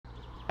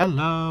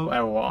Hello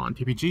everyone,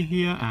 TPG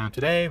here, and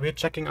today we're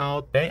checking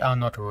out They Are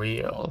Not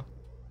Real.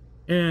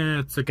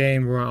 It's a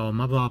game where our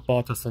mother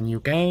bought us a new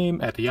game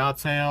at a yard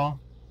sale,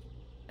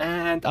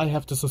 and I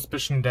have the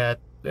suspicion that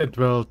it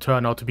will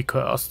turn out to be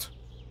cursed.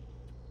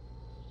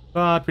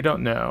 But we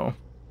don't know.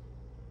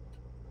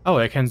 Oh,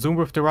 I can zoom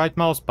with the right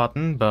mouse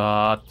button,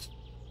 but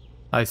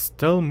I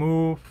still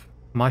move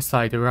my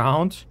side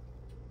around.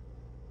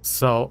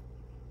 So,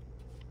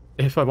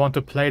 if I want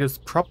to play this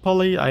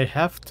properly, I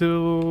have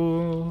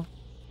to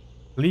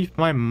leave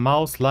my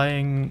mouse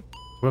lying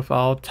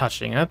without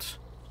touching it,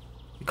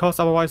 because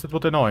otherwise it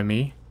would annoy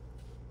me.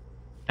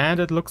 And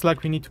it looks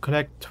like we need to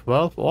collect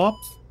 12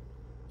 orbs.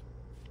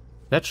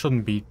 That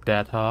shouldn't be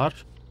that hard,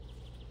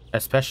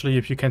 especially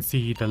if you can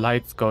see the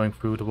lights going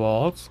through the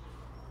walls.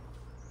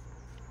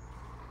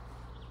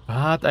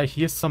 But I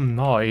hear some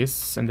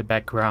noise in the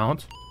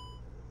background,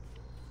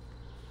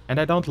 and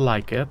I don't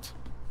like it.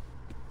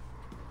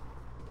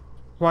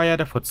 Why are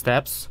the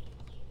footsteps?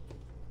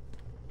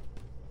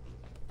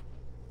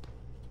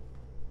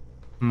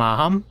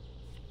 Mom?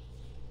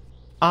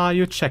 Are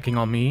you checking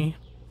on me?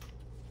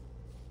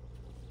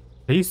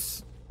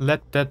 Please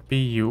let that be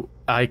you.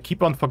 I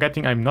keep on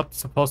forgetting I'm not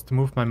supposed to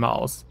move my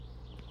mouse.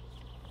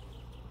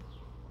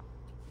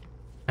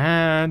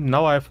 And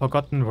now I've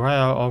forgotten where I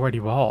already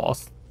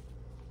was.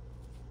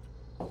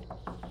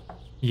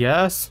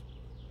 Yes?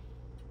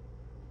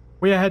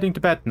 We are heading to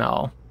bed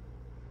now.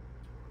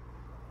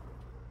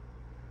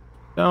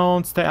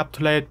 Don't stay up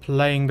too late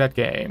playing that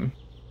game.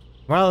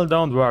 Well,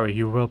 don't worry,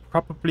 you will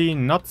probably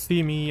not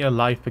see me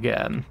alive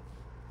again.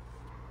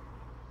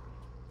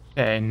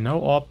 Okay, no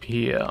orb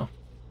here.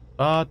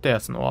 But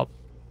there's an orb.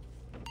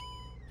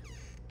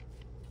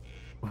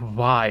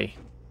 Why?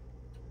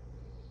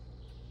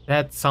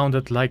 That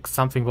sounded like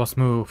something was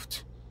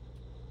moved.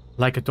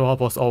 Like a door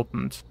was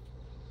opened.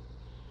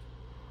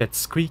 That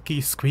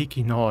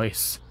squeaky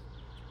noise.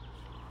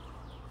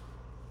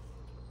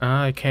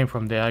 I came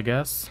from there, I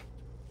guess.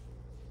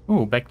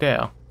 Ooh, back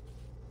there.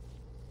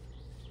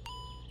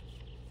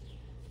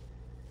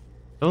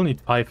 Still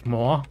need 5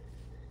 more.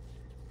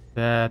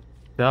 That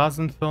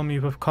doesn't fill me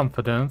with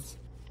confidence.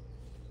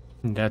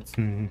 That's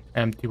an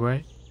empty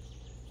way.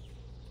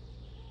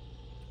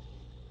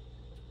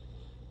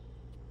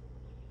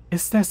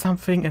 Is there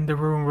something in the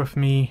room with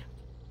me?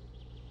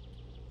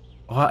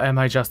 Or am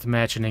I just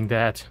imagining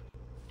that?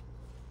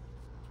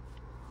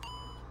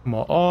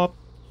 More orb.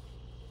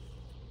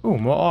 Ooh,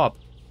 more orb.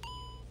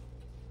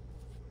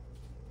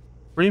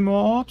 3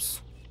 more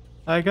orbs,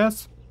 I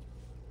guess.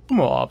 2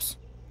 more orbs.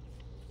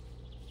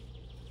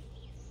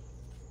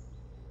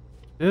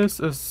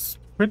 This is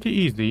pretty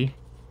easy.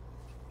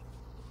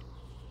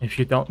 If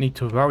you don't need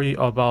to worry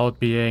about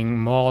being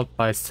mauled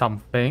by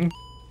something.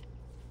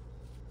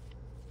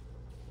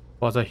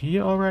 Was I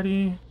here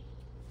already?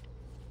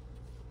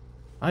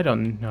 I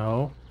don't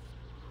know.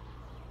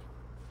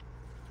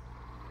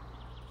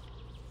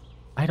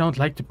 I don't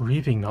like the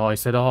breathing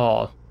noise at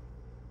all.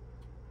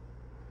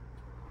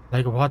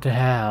 Like, what the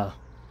hell?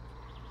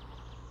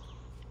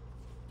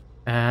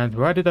 And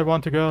where did I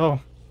want to go?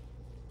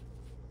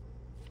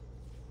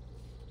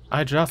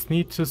 I just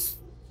need to see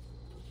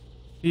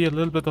a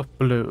little bit of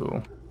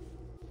blue.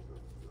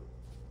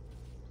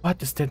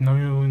 What is that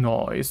new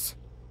noise?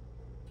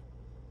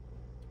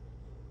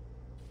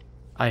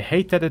 I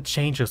hate that it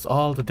changes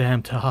all the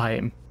damn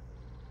time.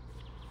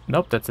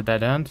 Nope, that's a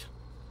dead end.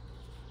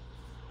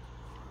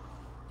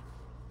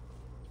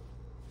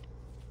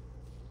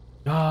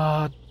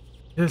 God,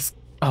 this...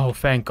 Oh,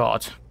 thank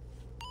God.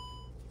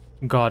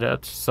 Got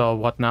it. So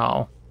what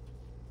now?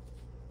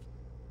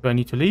 Do I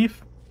need to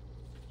leave?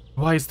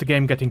 Why is the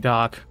game getting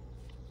dark?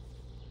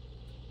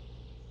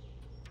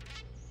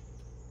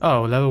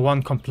 Oh, level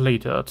 1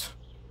 completed.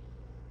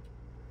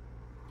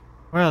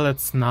 Well,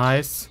 it's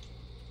nice.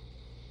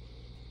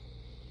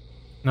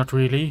 Not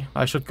really.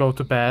 I should go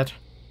to bed.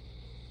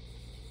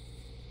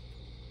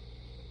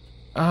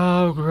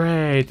 Oh,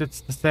 great. It's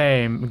the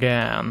same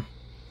again.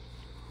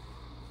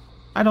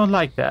 I don't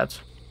like that.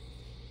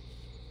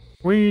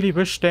 Really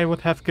wish they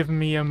would have given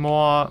me a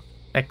more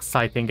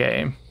exciting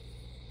game.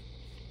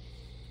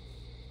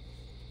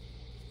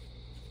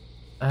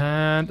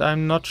 And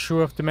I'm not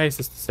sure if the maze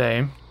is the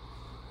same.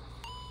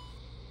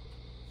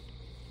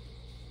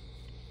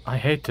 I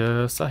hate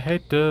this. I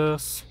hate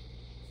this.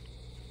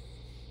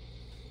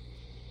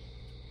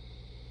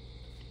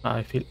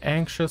 I feel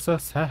anxious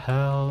as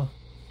hell.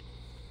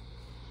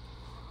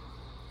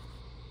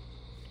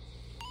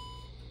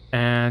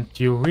 And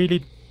you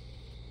really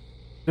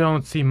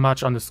don't see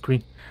much on the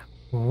screen.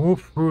 Who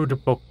threw the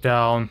book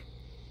down?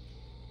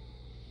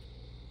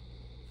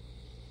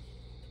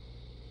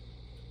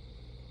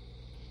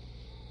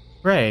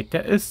 Great,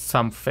 there is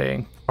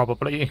something,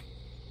 probably.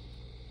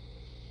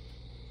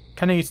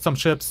 Can I eat some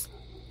chips?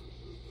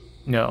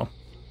 No.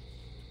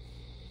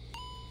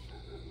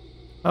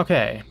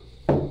 Okay.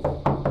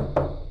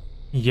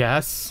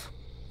 Yes.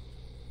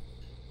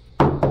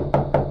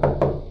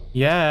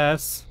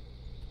 Yes.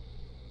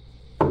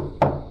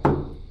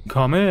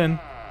 Come in.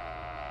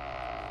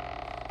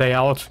 Stay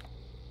out.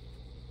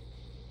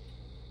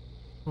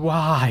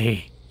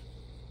 Why?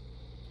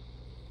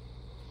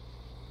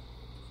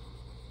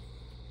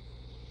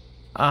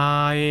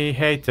 I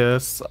hate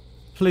this.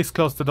 Please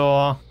close the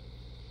door.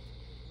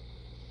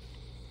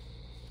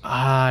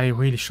 I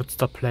really should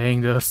stop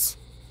playing this.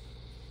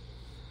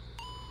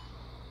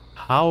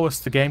 How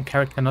is the game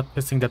character not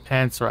pissing their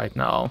pants right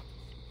now?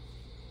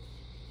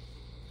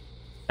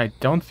 I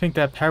don't think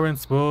their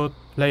parents would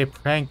play a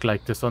prank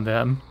like this on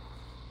them.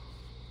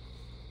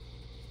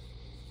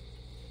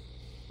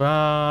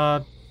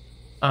 But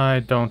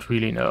I don't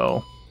really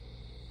know.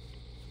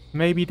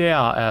 Maybe they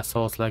are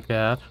assholes like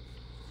that.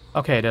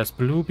 Okay, there's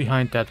blue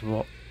behind that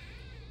wall.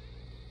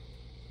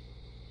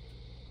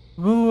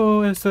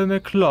 Who is in the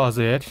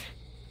closet?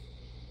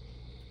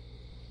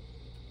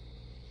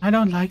 I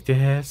don't like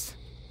this.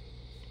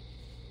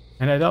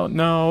 And I don't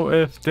know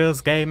if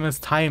this game is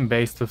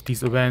time-based with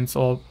these events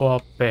or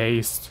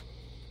orb-based.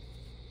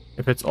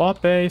 If it's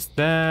orb-based,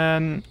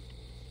 then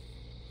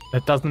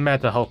it doesn't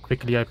matter how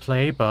quickly I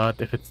play,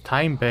 but if it's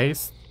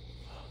time-based,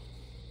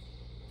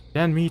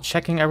 then me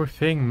checking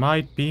everything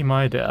might be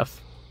my death.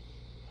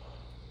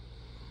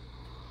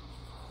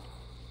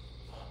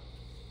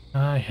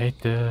 I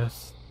hate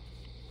this.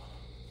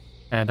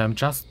 And I'm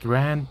just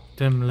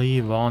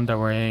randomly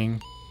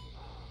wandering.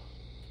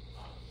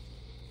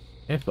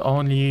 If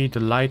only the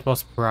light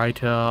was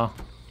brighter.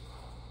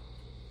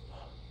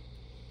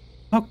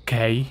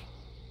 Okay.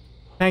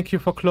 Thank you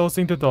for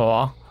closing the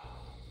door.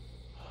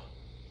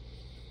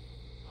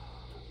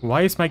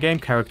 Why is my game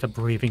character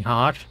breathing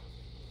hard?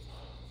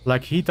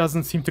 Like he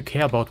doesn't seem to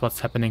care about what's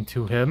happening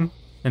to him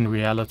in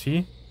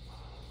reality.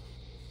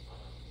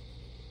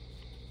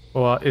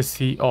 Or is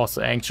he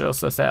also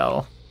anxious as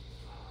hell?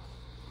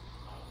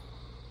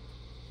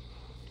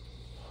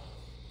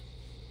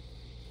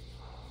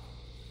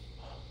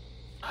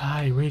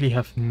 I really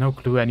have no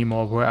clue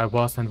anymore where I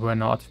was and where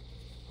not.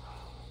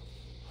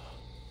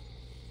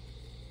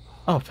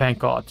 Oh, thank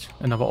God,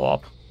 another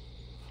orb.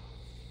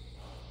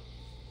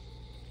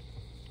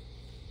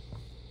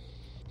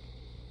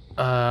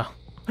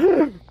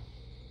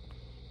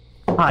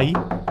 Hi.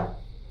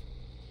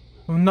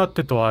 Not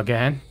the door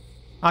again.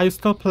 Are you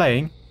still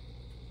playing?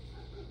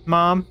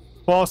 Mom,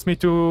 force me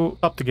to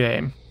stop the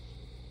game.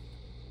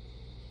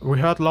 We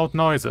heard loud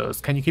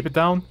noises. Can you keep it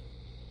down?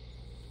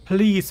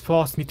 Please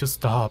force me to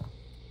stop.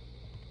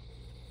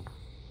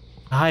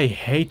 I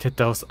hated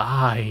those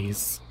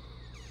eyes.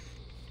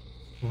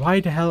 Why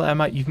the hell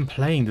am I even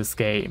playing this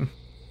game?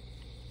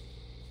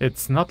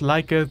 It's not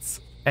like it's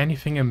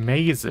anything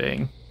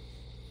amazing.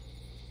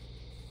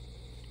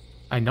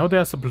 I know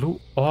there's a blue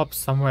orb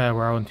somewhere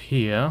around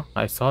here.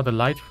 I saw the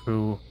light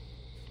through,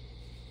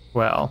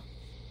 well,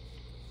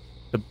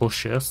 the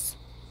bushes.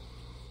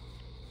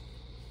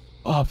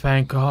 Oh,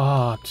 thank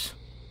God.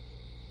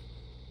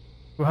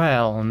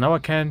 Well, now I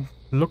can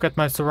look at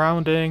my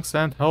surroundings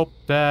and hope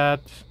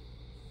that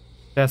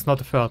there's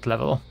not a third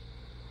level.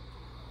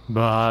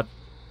 But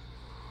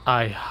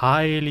I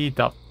highly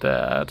doubt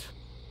that.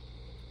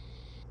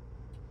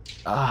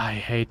 I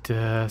hate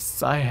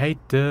this. I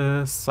hate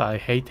this. I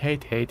hate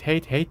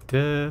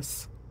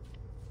this.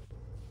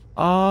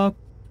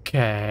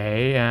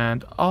 Okay,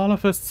 and all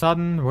of a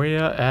sudden we're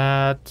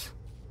at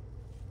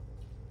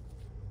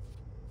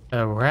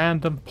a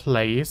random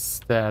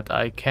place that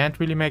I can't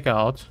really make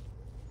out.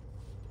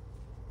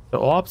 The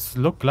orbs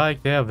look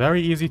like they're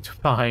very easy to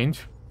find.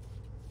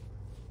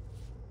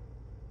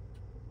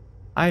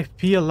 I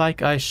feel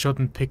like I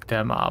shouldn't pick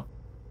them up.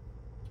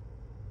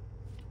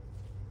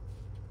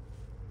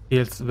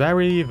 Feels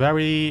very,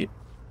 very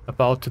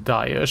about to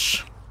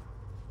die-ish.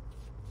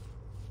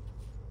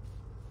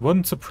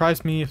 Wouldn't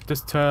surprise me if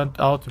this turned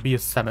out to be a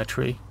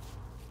cemetery.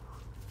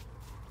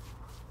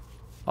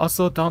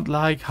 Also don't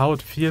like how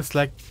it feels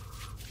like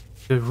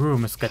the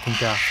room is getting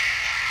dark.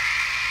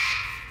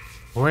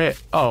 Where?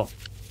 Oh.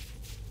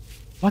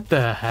 What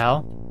the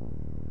hell?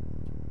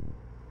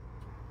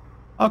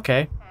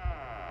 Okay.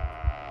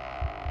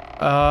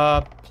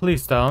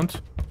 Please don't.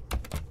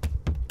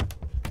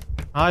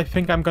 I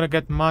think I'm gonna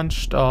get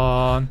munched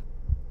on.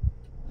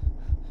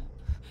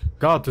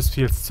 God, this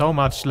feels so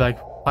much like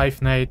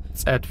Five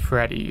Nights at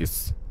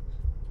Freddy's.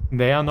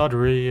 They are not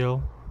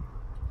real.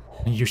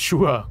 Are you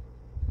sure?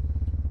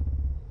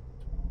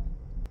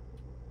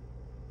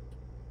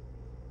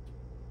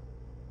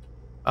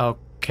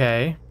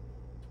 Okay.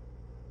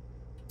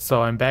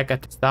 So I'm back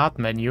at the start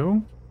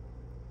menu.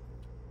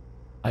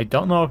 I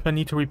don't know if I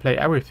need to replay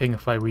everything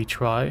if I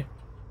retry.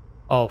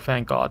 Oh,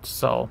 thank God.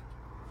 So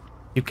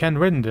you can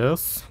win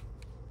this.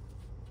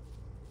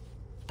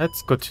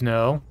 That's good to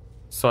know.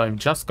 So I'm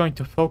just going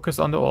to focus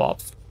on the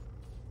orbs.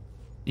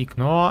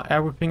 Ignore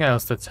everything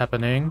else that's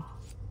happening.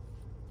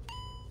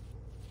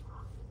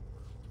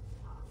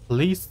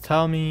 Please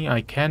tell me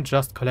I can't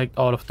just collect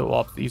all of the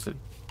orbs easily.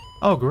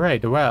 Oh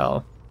great,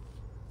 well.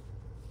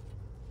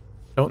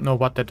 Don't know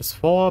what that is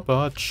for,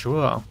 but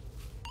sure.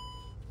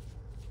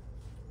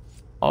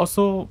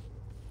 Also,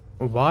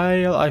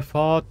 while I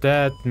thought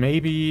that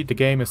maybe the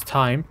game is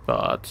timed,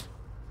 but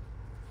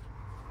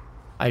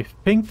I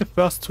think the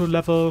first two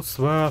levels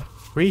were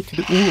free to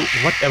do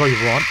whatever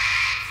you want.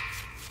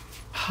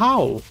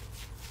 How?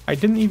 I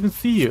didn't even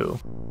see you.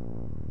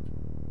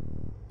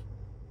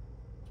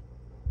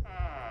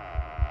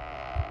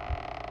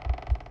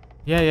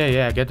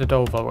 Yeah, get it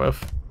over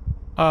with.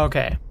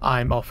 Okay,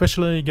 I'm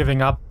officially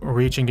giving up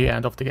reaching the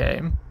end of the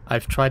game.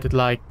 I've tried it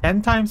like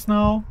 10 times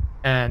now,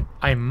 and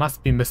I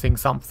must be missing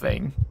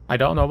something. I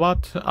don't know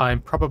what.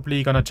 I'm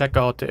probably gonna check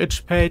out the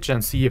itch page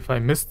and see if I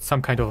missed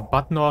some kind of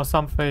button or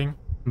something.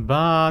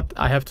 But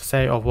I have to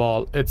say,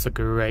 overall, it's a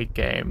great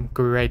game,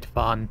 great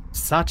fun,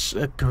 such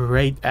a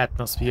great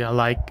atmosphere,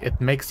 like it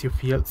makes you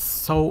feel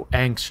so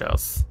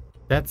anxious.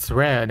 That's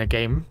rare in a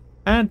game.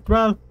 And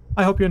well,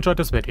 I hope you enjoyed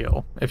this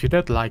video. If you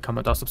did, like,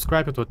 comment or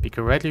subscribe, it would be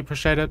greatly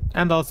appreciated,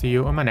 and I'll see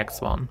you in my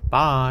next one.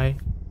 Bye!